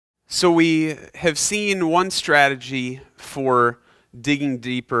So we have seen one strategy for digging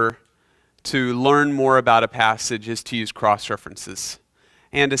deeper to learn more about a passage is to use cross-references.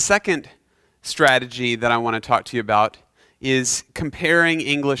 And a second strategy that I want to talk to you about is comparing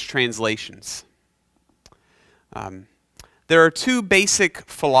English translations. There are two basic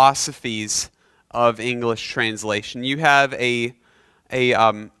philosophies of English translation. You have a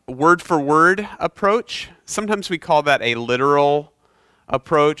word-for-word approach. Sometimes we call that a literal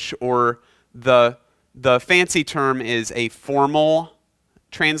approach, or the fancy term is a formal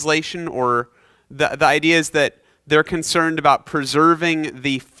translation, or the idea is that they're concerned about preserving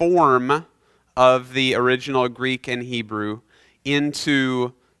the form of the original Greek and Hebrew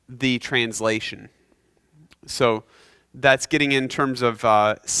into the translation. So that's getting in terms of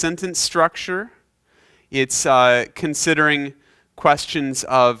sentence structure. It's considering questions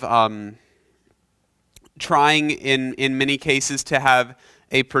of trying in many cases to have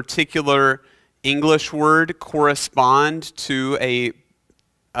a particular English word correspond to a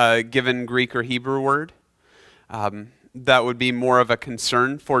given Greek or Hebrew word. That would be more of a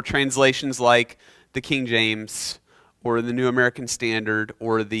concern for translations like the King James or the New American Standard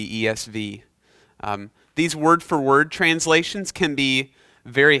or the ESV. These word-for-word translations can be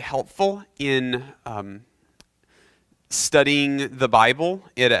very helpful in studying the Bible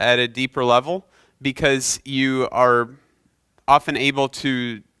at a deeper level, because you are often able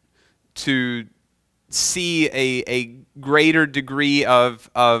to see a greater degree of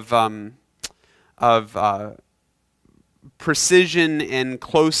precision and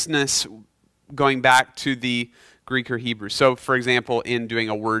closeness going back to the Greek or Hebrew. So, for example, in doing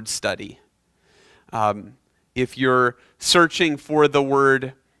a word study, if you're searching for the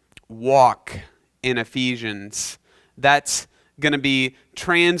word walk in Ephesians, that's going to be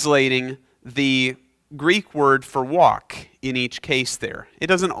translating the Greek word for walk in each case there. It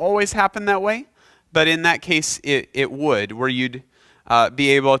doesn't always happen that way, but in that case it would, where you'd be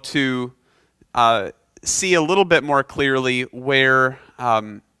able to see a little bit more clearly where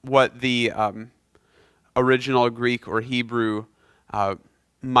what the original Greek or Hebrew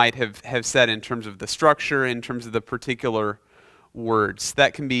might have said in terms of the structure, in terms of the particular words.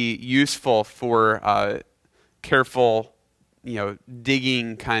 That can be useful for careful,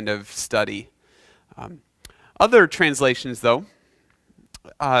 digging kind of study. Other translations, though,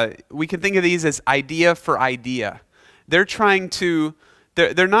 we can think of these as idea for idea. They're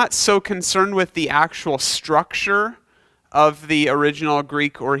they're not so concerned with the actual structure of the original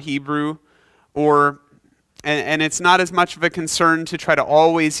Greek or Hebrew, and it's not as much of a concern to try to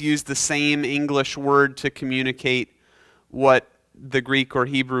always use the same English word to communicate what the Greek or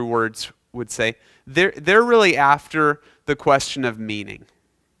Hebrew words would say. They're really after the question of meaning.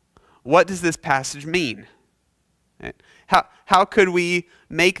 What does this passage mean? How could we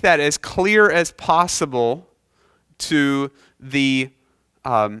make that as clear as possible to the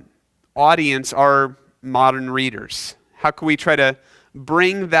audience, our modern readers? How can we try to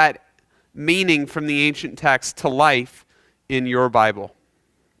bring that meaning from the ancient text to life in your Bible?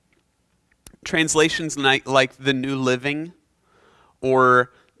 Translations like the New Living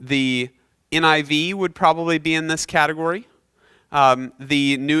or the NIV would probably be in this category.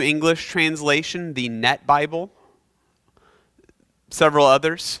 The New English Translation, the Net Bible, several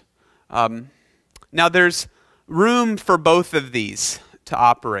others. Now there's room for both of these to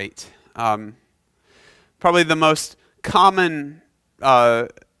operate. Probably the most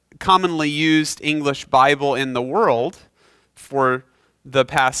commonly used English Bible in the world for the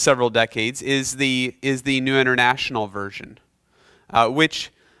past several decades is the New International Version,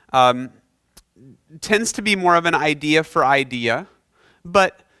 which tends to be more of an idea for idea,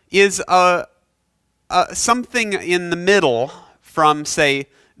 but is something in the middle from, say,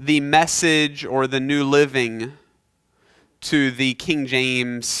 the Message or the New Living to the King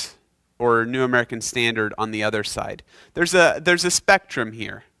James or New American Standard on the other side. There's a spectrum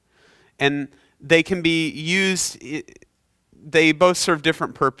here, and they can be used. They both serve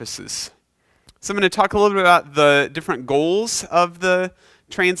different purposes. So I'm going to talk a little bit about the different goals of the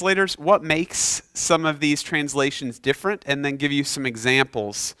translators, what makes some of these translations different, and then give you some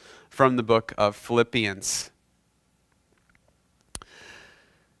examples from the book of Philippians.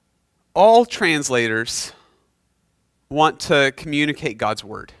 All translators want to communicate God's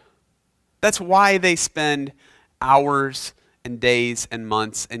word. That's why they spend hours and days and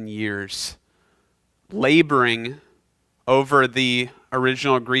months and years laboring over the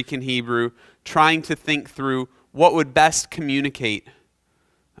original Greek and Hebrew, trying to think through what would best communicate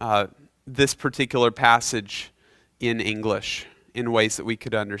this particular passage in English in ways that we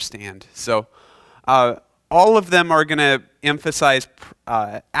could understand. So all of them are going to emphasize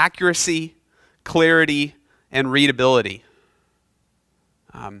accuracy, clarity, and readability.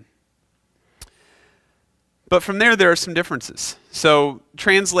 But from there are some differences. So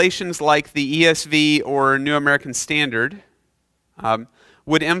translations like the ESV or New American Standard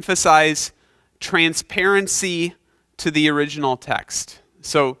would emphasize transparency to the original text.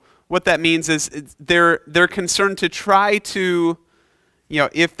 So what that means is they're concerned to try to,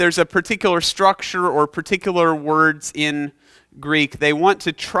 if there's a particular structure or particular words in Greek, they want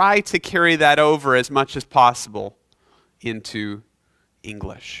to try to carry that over as much as possible into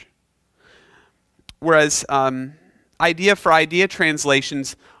English. Whereas idea for idea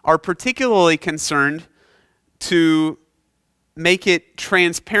translations are particularly concerned to make it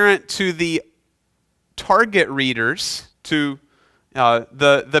transparent to the target readers, to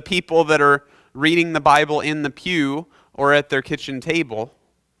the people that are reading the Bible in the pew or at their kitchen table,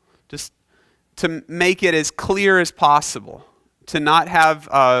 just to make it as clear as possible, to not have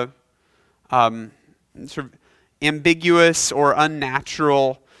sort of ambiguous or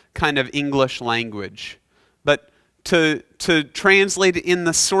unnatural kind of English language, but to translate it in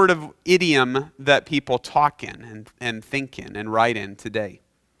the sort of idiom that people talk in and think in and write in today.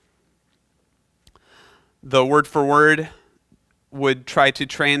 The word for word would try to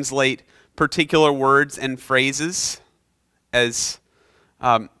translate particular words and phrases as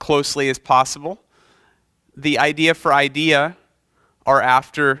closely as possible. The idea for idea are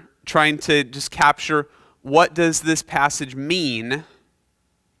after trying to just capture what does this passage mean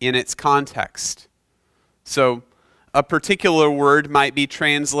in its context. So a particular word might be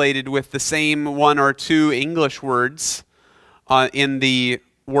translated with the same one or two English words in the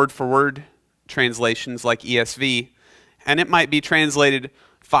word for word translations like ESV, and it might be translated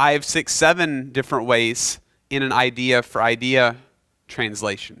 5, 6, 7 different ways in an idea for idea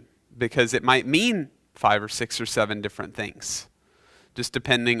translation, because it might mean 5 or 6 or 7 different things, just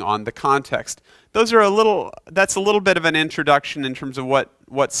depending on the context. That's a little bit of an introduction in terms of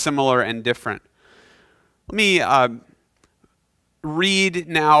what's similar and different. Let me read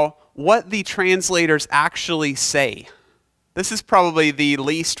now what the translators actually say. This is probably the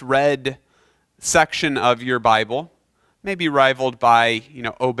least read section of your Bible, maybe rivaled by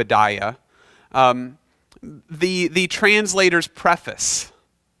Obadiah. The translator's preface.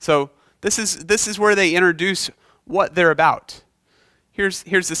 So this is where they introduce what they're about. Here's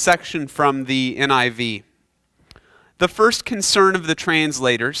a section from the NIV. The first concern of the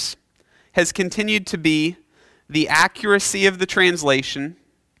translators has continued to be the accuracy of the translation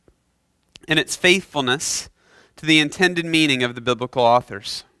and its faithfulness to the intended meaning of the biblical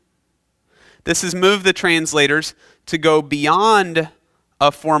authors. This has moved the translators to go beyond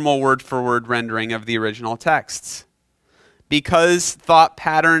a formal word-for-word rendering of the original texts. Because thought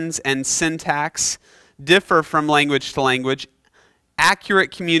patterns and syntax differ from language to language,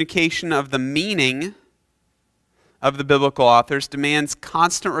 accurate communication of the meaning of the biblical authors demands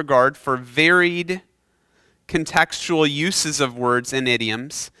constant regard for varied contextual uses of words and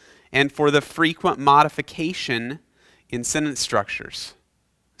idioms, and for the frequent modification in sentence structures.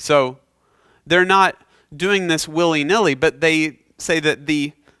 So they're not doing this willy-nilly, but they say that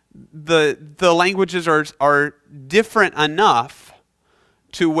the languages are different enough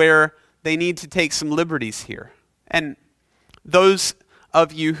to where they need to take some liberties here. And those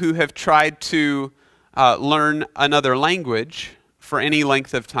of you who have tried to learn another language for any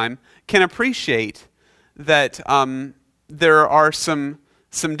length of time can appreciate that there are some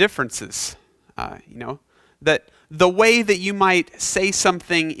differences. That the way that you might say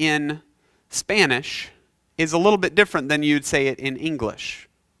something in Spanish is a little bit different than you'd say it in English.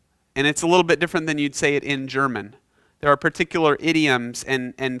 And it's a little bit different than you'd say it in German. There are particular idioms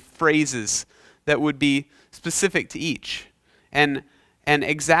and phrases that would be specific to each. And an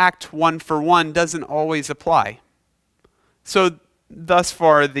exact one-for-one doesn't always apply. So thus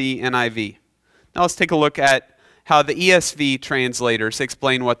far the NIV. Now let's take a look at how the ESV translators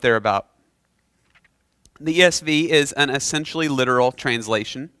explain what they're about. The ESV is an essentially literal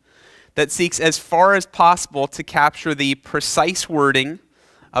translation that seeks as far as possible to capture the precise wording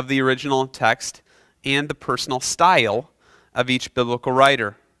of the original text and the personal style of each biblical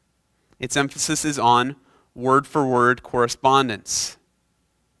writer. Its emphasis is on word-for-word correspondence.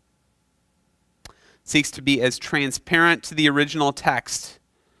 It seeks to be as transparent to the original text,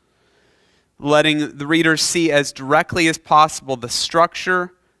 letting the readers see as directly as possible the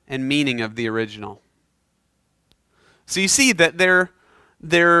structure and meaning of the original. So you see that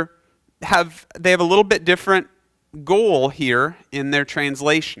they have a little bit different goal here in their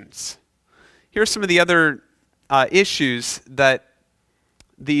translations. Here are some of the other issues that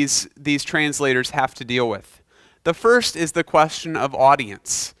these translators have to deal with. The first is the question of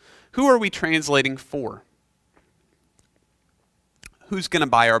audience. Who are we translating for? Who's going to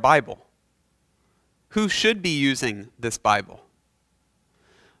buy our Bible? Who should be using this Bible?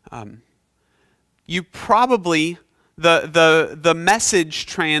 You probably, the Message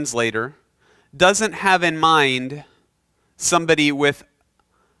translator doesn't have in mind somebody with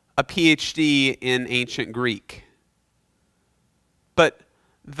a PhD in ancient Greek, but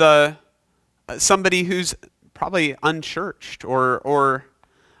somebody who's probably unchurched or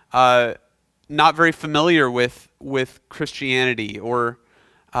not very familiar with Christianity, or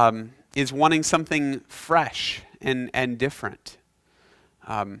is wanting something fresh and different.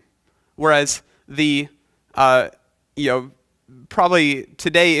 Whereas probably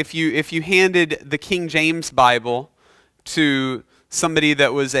today, if you handed the King James Bible to somebody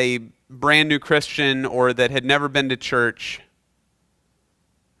that was a brand new Christian or that had never been to church,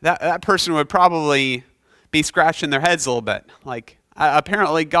 that person would probably be scratching their heads a little bit. Like,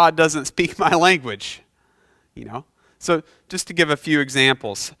 apparently God doesn't speak my language, So just to give a few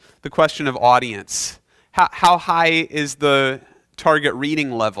examples, the question of audience. How high is the target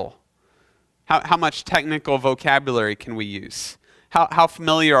reading level? How much technical vocabulary can we use? How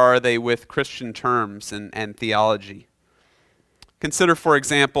familiar are they with Christian terms and theology? Consider, for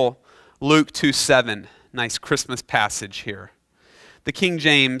example, Luke 2:7, nice Christmas passage here. The King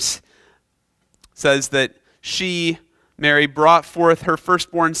James says that she, Mary, brought forth her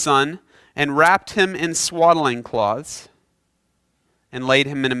firstborn son and wrapped him in swaddling cloths and laid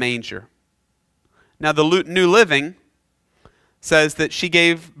him in a manger. Now the New Living says that she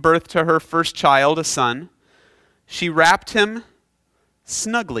gave birth to her first child, a son. She wrapped him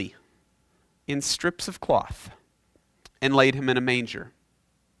snugly in strips of cloth and laid him in a manger.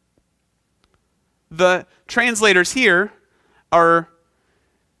 The translators here are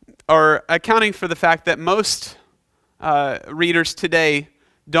accounting for the fact that most readers today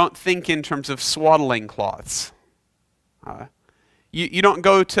don't think in terms of swaddling cloths. You don't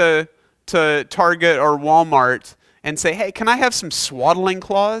go to Target or Walmart and say, hey, can I have some swaddling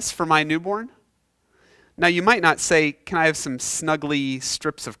cloths for my newborn? Now, you might not say, can I have some snuggly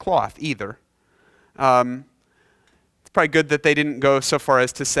strips of cloth either. It's probably good that they didn't go so far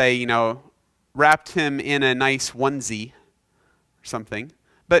as to say, wrapped him in a nice onesie or something.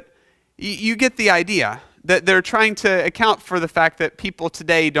 But you get the idea that they're trying to account for the fact that people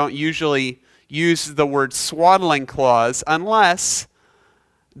today don't usually use the word swaddling cloths unless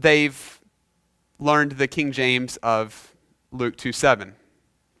they've learned the King James of Luke 2:7.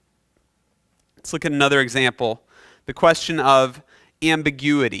 Let's look at another example, the question of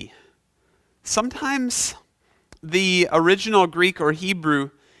ambiguity. Sometimes the original Greek or Hebrew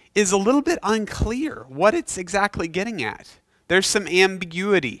is a little bit unclear what it's exactly getting at. There's some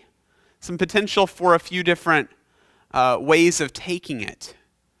ambiguity, some potential for a few different ways of taking it.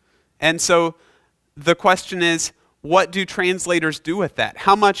 And so the question is, what do translators do with that?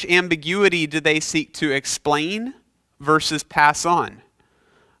 How much ambiguity do they seek to explain versus pass on?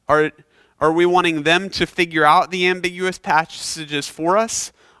 Are we wanting them to figure out the ambiguous passages for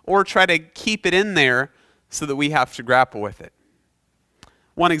us, or try to keep it in there so that we have to grapple with it?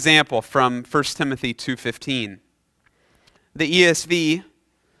 One example from 1 Timothy 2:15. The ESV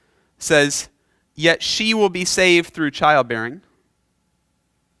says, "Yet she will be saved through childbearing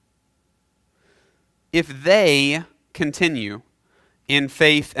if they continue in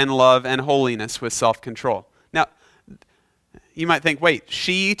faith and love and holiness with self-control." Now, you might think, wait,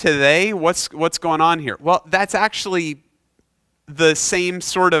 she to they? What's going on here? Well, that's actually the same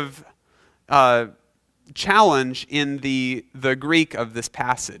sort of challenge in the Greek of this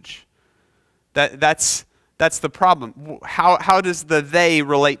passage. That's the problem. How does the they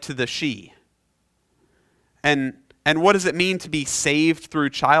relate to the she? And what does it mean to be saved through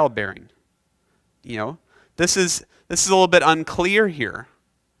childbearing? This is a little bit unclear here.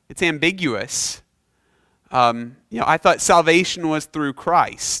 It's ambiguous. I thought salvation was through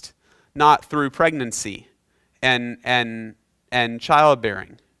Christ, not through pregnancy and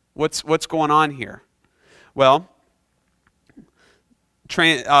childbearing. What's going on here? Well,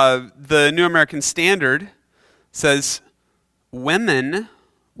 the New American Standard says women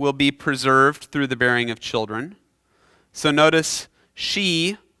will be preserved through the bearing of children. So notice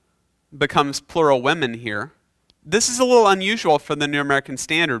she becomes plural women here. This is a little unusual for the New American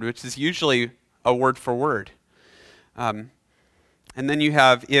Standard, which is usually a word for word. And then you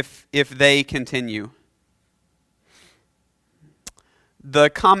have if they continue. The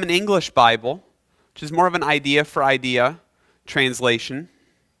Common English Bible, which is more of an idea for idea translation.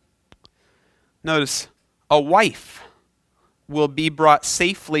 Notice, a wife will be brought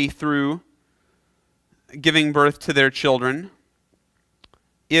safely through giving birth to their children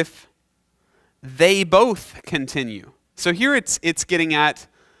if they both continue. So here it's getting at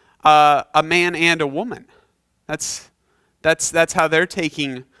a man and a woman. That's how they're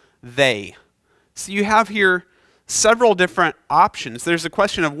taking they. So you have here several different options. There's a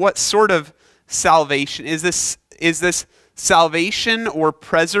question of what sort of salvation. Is this salvation or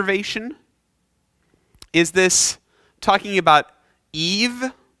preservation? Is this talking about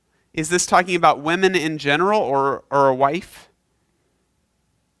Eve? Is this talking about women in general or a wife?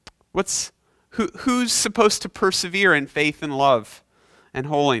 Who's supposed to persevere in faith and love and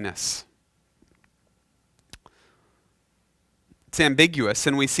holiness? It's ambiguous,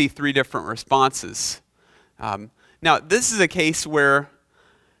 and we see three different responses. Now, this is a case where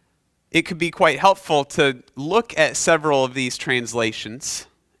it could be quite helpful to look at several of these translations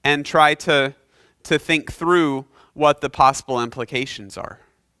and try to think through what the possible implications are.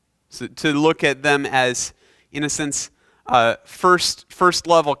 So to look at them as, in a sense, first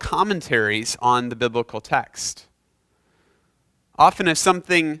level commentaries on the biblical text. Often if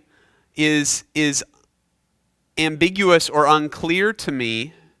something is ambiguous or unclear to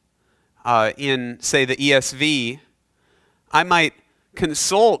me in, say, the ESV, I might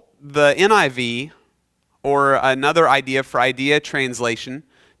consult the NIV or another idea for idea translation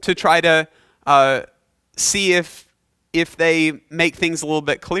to try to see if they make things a little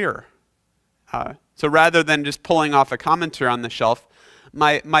bit clearer. So rather than just pulling off a commentary on the shelf,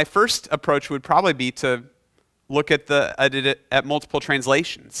 my first approach would probably be to look at multiple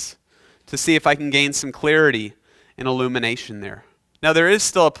translations to see if I can gain some clarity and illumination there. Now, there is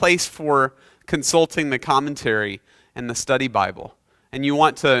still a place for consulting the commentary and the study Bible. And you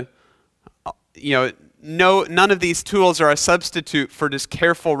want to, none of these tools are a substitute for just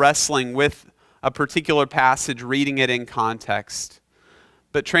careful wrestling with a particular passage, reading it in context.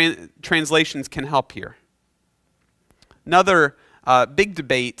 But translations can help here. Another big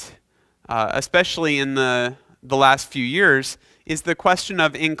debate, especially in the last few years, is the question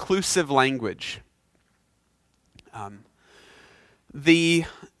of inclusive language. The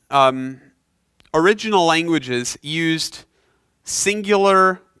original languages used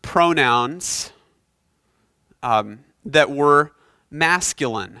singular pronouns that were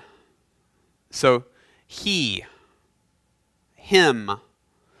masculine. So, he, him.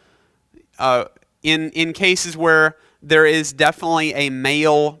 In cases where there is definitely a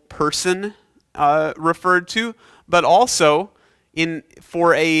male person referred to, but also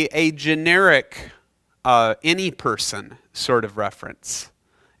for a generic any person sort of reference.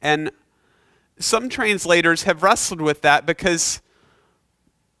 And some translators have wrestled with that because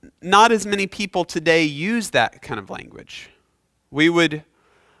not as many people today use that kind of language. We would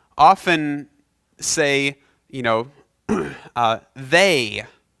often say, they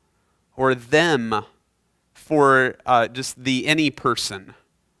or them for just the any person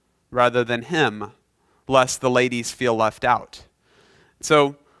rather than him, lest the ladies feel left out.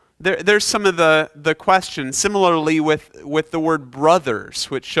 So there's some of the questions. Similarly with the word brothers,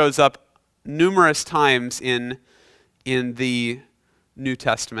 which shows up numerous times in the New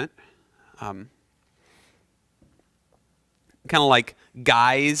Testament. Kind of like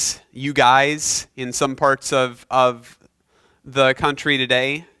guys, you guys, in some parts of the country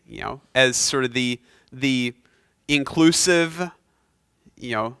today, as sort of the inclusive,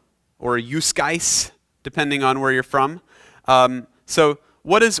 or you guys, depending on where you're from. So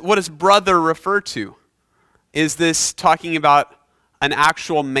what does brother refer to? Is this talking about an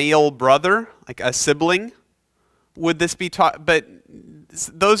actual male brother, like a sibling? Would this be taught? But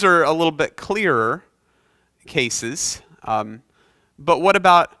those are a little bit clearer cases. But what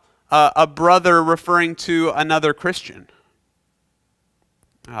about a brother referring to another Christian?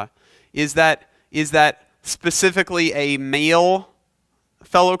 Is that specifically a male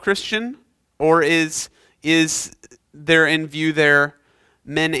fellow Christian, or is there in view there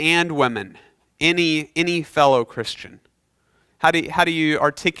men and women, any fellow Christian? How do you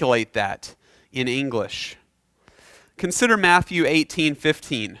articulate that in English? Consider Matthew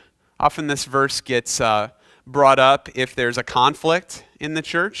 18:15. Often this verse gets brought up if there's a conflict in the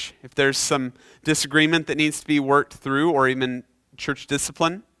church, if there's some disagreement that needs to be worked through, or even church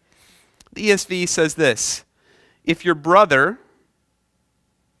discipline. The ESV says this: if your brother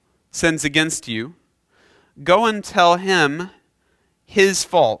sins against you, go and tell him his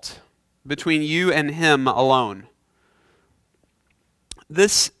fault between you and him alone.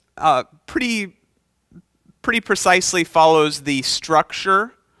 This pretty precisely follows the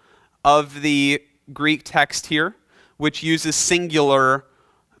structure of the Greek text here, which uses singular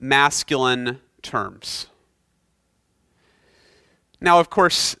masculine terms. Now, of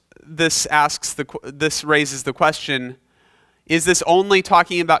course, this raises the question, is this only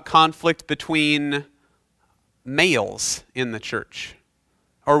talking about conflict between males in the church?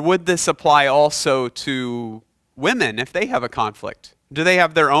 Or would this apply also to women if they have a conflict? Do they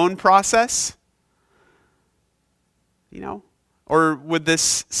have their own process? Or would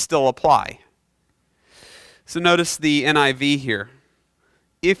this still apply? So notice the NIV here.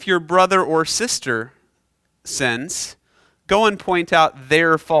 If your brother or sister sins, go and point out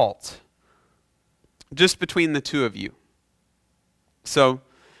their fault, just between the two of you. So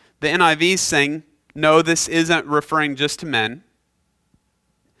the NIV is saying, no, this isn't referring just to men.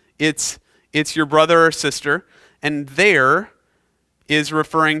 It's your brother or sister, and there is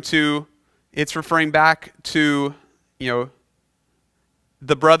referring back to,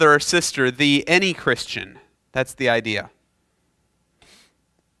 the brother or sister, any Christian. That's the idea.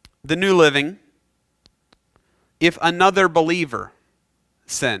 The New Living, if another believer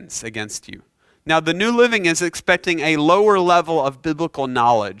sins against you. Now, the New Living is expecting a lower level of biblical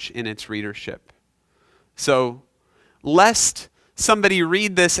knowledge in its readership. So, lest somebody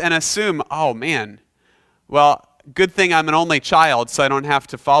read this and assume, oh man, well, good thing I'm an only child, so I don't have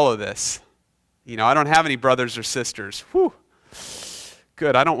to follow this. I don't have any brothers or sisters. Whew.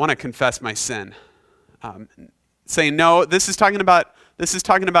 Good, I don't want to confess my sin. Saying, no, this is talking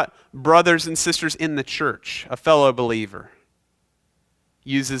about brothers and sisters in the church, a fellow believer.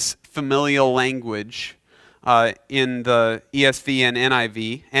 Uses familial language in the ESV and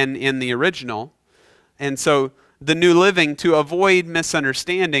NIV and in the original. And so the New Living, to avoid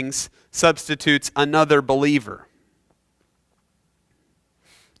misunderstandings, substitutes another believer.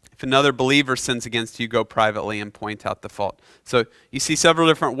 If another believer sins against you, go privately and point out the fault. So you see several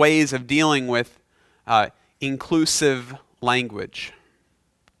different ways of dealing with inclusive language.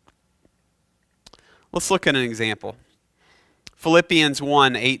 Let's look at an example. Philippians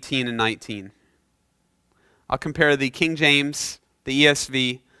 1:18 and 19. I'll compare the King James, the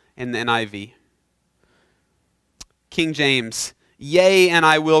ESV, and the NIV. King James, yea, and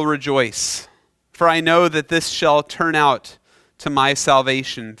I will rejoice, for I know that this shall turn out to my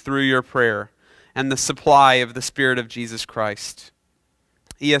salvation through your prayer and the supply of the Spirit of Jesus Christ.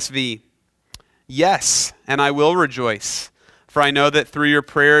 ESV, yes, and I will rejoice, for I know that through your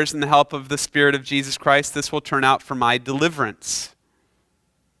prayers and the help of the Spirit of Jesus Christ, this will turn out for my deliverance.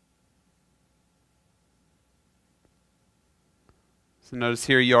 So notice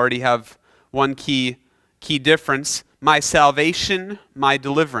here you already have one key difference. My salvation, my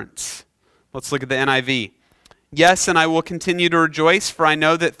deliverance. Let's look at the NIV. Yes, and I will continue to rejoice, for I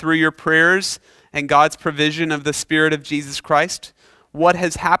know that through your prayers and God's provision of the Spirit of Jesus Christ, what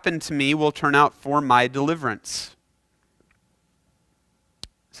has happened to me will turn out for my deliverance.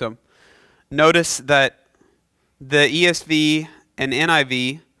 So, notice that the ESV and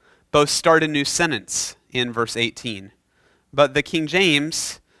NIV both start a new sentence in verse 18. But the King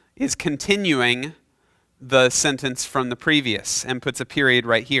James is continuing the sentence from the previous and puts a period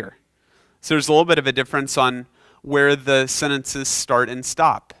right here. So there's a little bit of a difference on where the sentences start and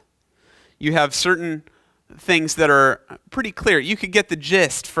stop. You have certain things that are pretty clear. You could get the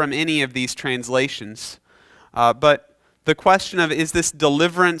gist from any of these translations. But the question of is this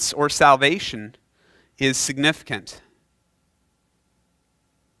deliverance or salvation is significant.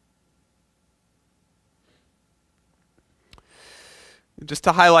 Just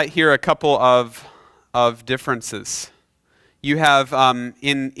to highlight here a couple of differences. You have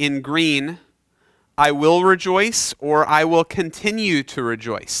in green, I will rejoice, or I will continue to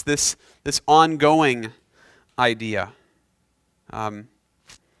rejoice. This ongoing idea.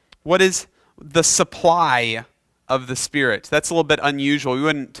 What is the supply of the Spirit? That's a little bit unusual. We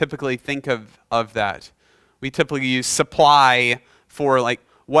wouldn't typically think of that. We typically use supply for like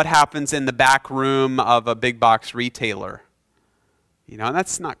what happens in the back room of a big box retailer. And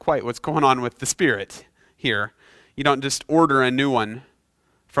that's not quite what's going on with the Spirit here. You don't just order a new one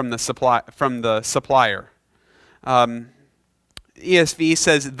from the supplier. ESV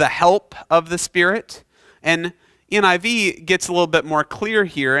says the help of the Spirit, and NIV gets a little bit more clear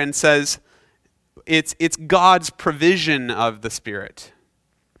here and says it's God's provision of the Spirit.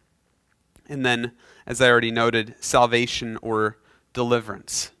 And then, as I already noted, salvation or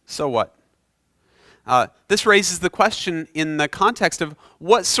deliverance. So what? This raises the question in the context of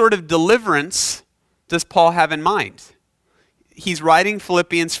what sort of deliverance does Paul have in mind? He's writing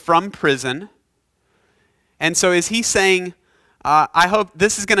Philippians from prison. And so is he saying, I hope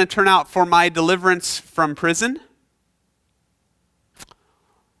this is going to turn out for my deliverance from prison?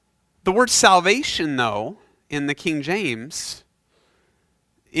 The word salvation, though, in the King James,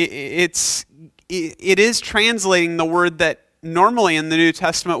 it is translating the word that normally in the New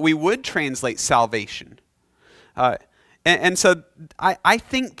Testament we would translate salvation. And so I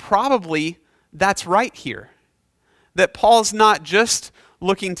think probably that's right here. That Paul's not just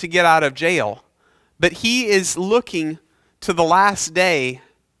looking to get out of jail, but he is looking to the last day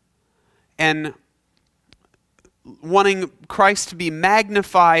and wanting Christ to be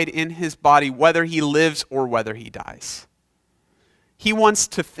magnified in his body, whether he lives or whether he dies. He wants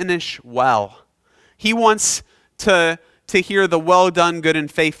to finish well. He wants to hear the well done, good and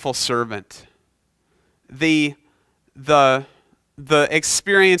faithful servant. The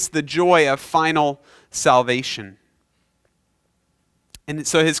experience, the joy of final salvation. And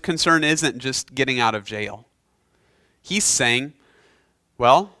so his concern isn't just getting out of jail. He's saying,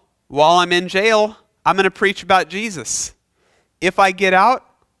 well, while I'm in jail, I'm going to preach about Jesus. If I get out,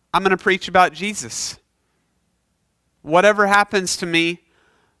 I'm going to preach about Jesus. Whatever happens to me,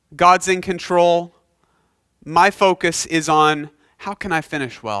 God's in control. My focus is on how can I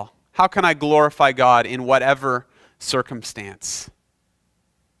finish well? How can I glorify God in whatever circumstance?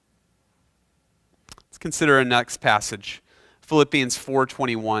 Let's consider a next passage. Philippians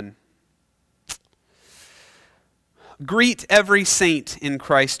 4:21. Greet every saint in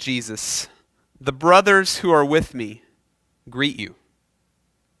Christ Jesus. The brothers who are with me greet you.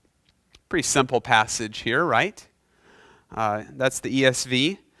 Pretty simple passage here, right? That's the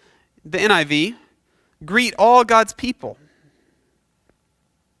ESV. The NIV, greet all God's people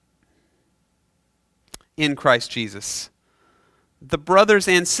in Christ Jesus. The brothers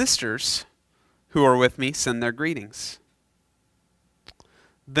and sisters who are with me send their greetings.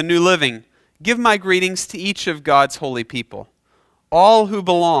 The New Living, give my greetings to each of God's holy people, all who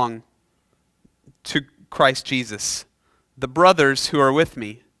belong to Christ Jesus. The brothers who are with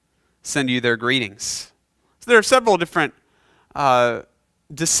me send you their greetings. So there are several different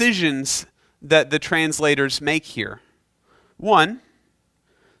decisions that the translators make here. One,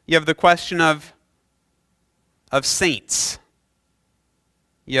 you have the question of saints.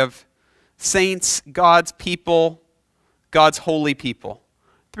 You have saints, God's people, God's holy people.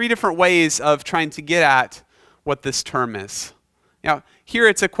 Three different ways of trying to get at what this term is. Now, here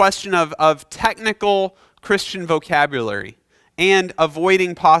it's a question of technical Christian vocabulary and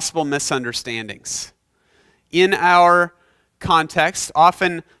avoiding possible misunderstandings. In our context,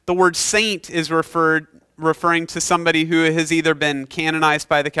 often the word saint is referring to somebody who has either been canonized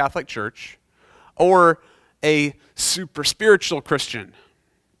by the Catholic Church or a super spiritual Christian.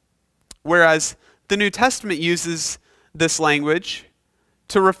 Whereas the New Testament uses this language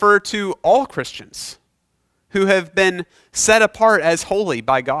to refer to all Christians who have been set apart as holy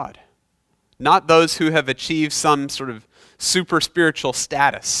by God, not those who have achieved some sort of super spiritual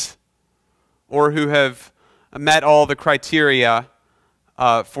status or who have met all the criteria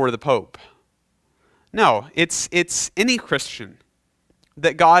for the Pope. No, it's any Christian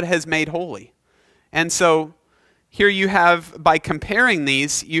that God has made holy. And so here you have, by comparing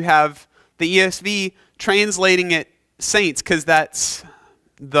these, you have the ESV translating it saints, because that's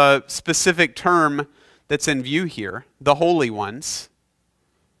the specific term that's in view here, the holy ones.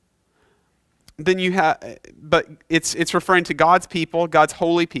 Then you have, but it's referring to God's people, God's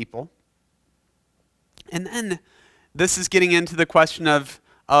holy people. And then this is getting into the question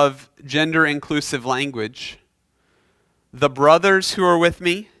of gender-inclusive language. The brothers who are with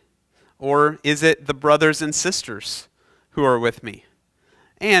me, or is it the brothers and sisters who are with me?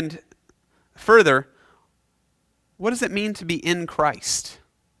 And further, what does it mean to be in Christ?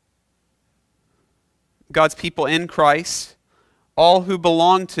 God's people in Christ, all who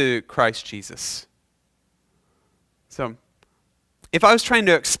belong to Christ Jesus. So, if I was trying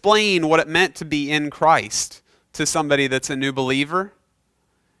to explain what it meant to be in Christ to somebody that's a new believer,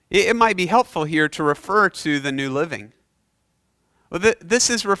 it might be helpful here to refer to the New Living. Well, this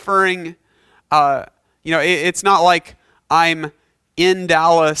is referring, it's not like I'm in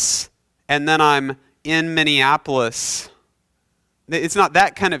Dallas and then I'm in Minneapolis. It's not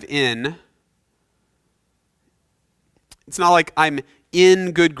that kind of in. It's not like I'm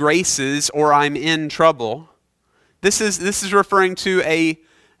in good graces or I'm in trouble. This is referring to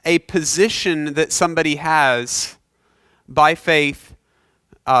a position that somebody has by faith,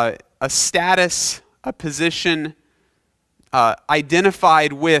 a status, a position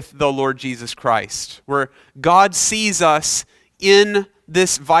identified with the Lord Jesus Christ, where God sees us in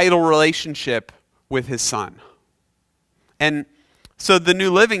this vital relationship with his Son. And so the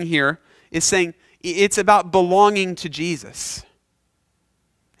New Living here is saying it's about belonging to Jesus.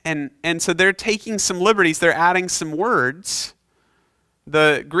 And so they're taking some liberties, they're adding some words.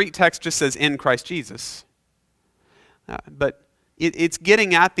 The Greek text just says in Christ Jesus. But it's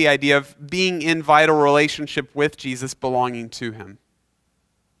getting at the idea of being in vital relationship with Jesus, belonging to him.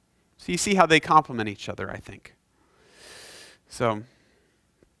 So you see how they complement each other, I think. So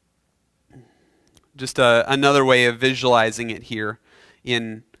just another way of visualizing it here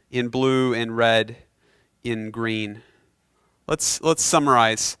in blue and red, in green. Let's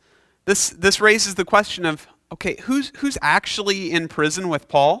summarize. This raises the question of, okay, who's actually in prison with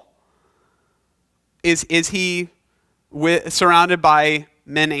Paul? Is he surrounded by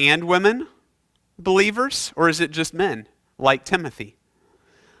men and women, believers, or is it just men like Timothy?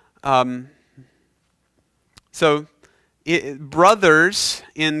 Brothers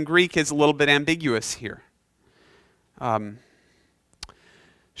in Greek is a little bit ambiguous here.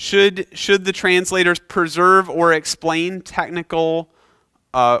 Should the translators preserve or explain technical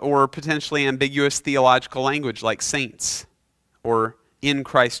or potentially ambiguous theological language like saints or in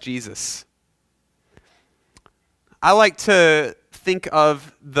Christ Jesus? I like to think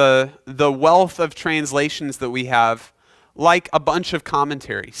of the wealth of translations that we have like a bunch of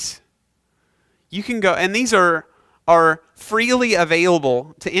commentaries. You can go, and these are freely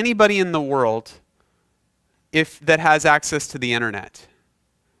available to anybody in the world that has access to the internet.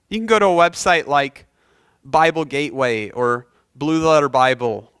 You can go to a website like Bible Gateway or Blue Letter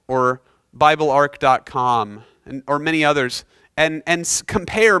Bible or BibleArc.com or many others and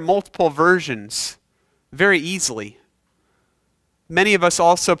compare multiple versions very easily. Many of us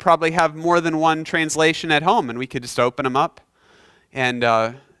also probably have more than one translation at home, and we could just open them up and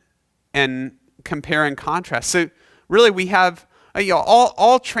compare and contrast. So really we have,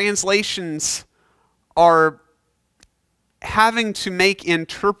 all translations are having to make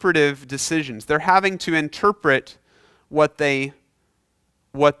interpretive decisions. They're having to interpret what they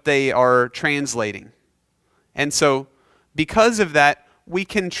are translating. And so because of that, we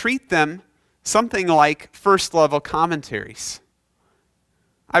can treat them something like first-level commentaries.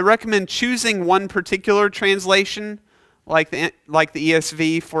 I recommend choosing one particular translation, like the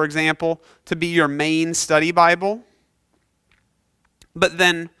ESV, for example, to be your main study Bible, but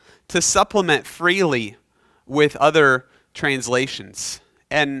then to supplement freely with other translations.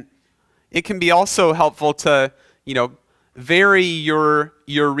 And it can be also helpful to, vary your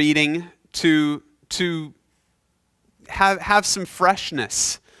reading to have some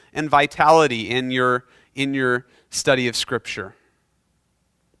freshness and vitality in your study of Scripture.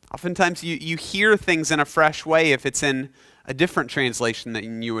 Oftentimes you hear things in a fresh way if it's in a different translation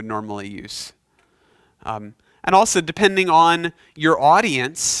than you would normally use. And also, depending on your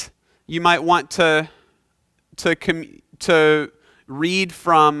audience, you might want to read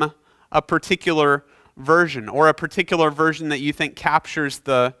from a particular version, or a particular version that you think captures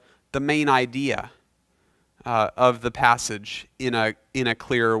the main idea of the passage in a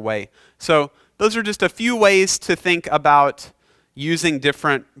clearer way. So those are just a few ways to think about using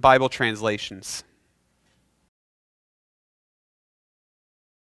different Bible translations.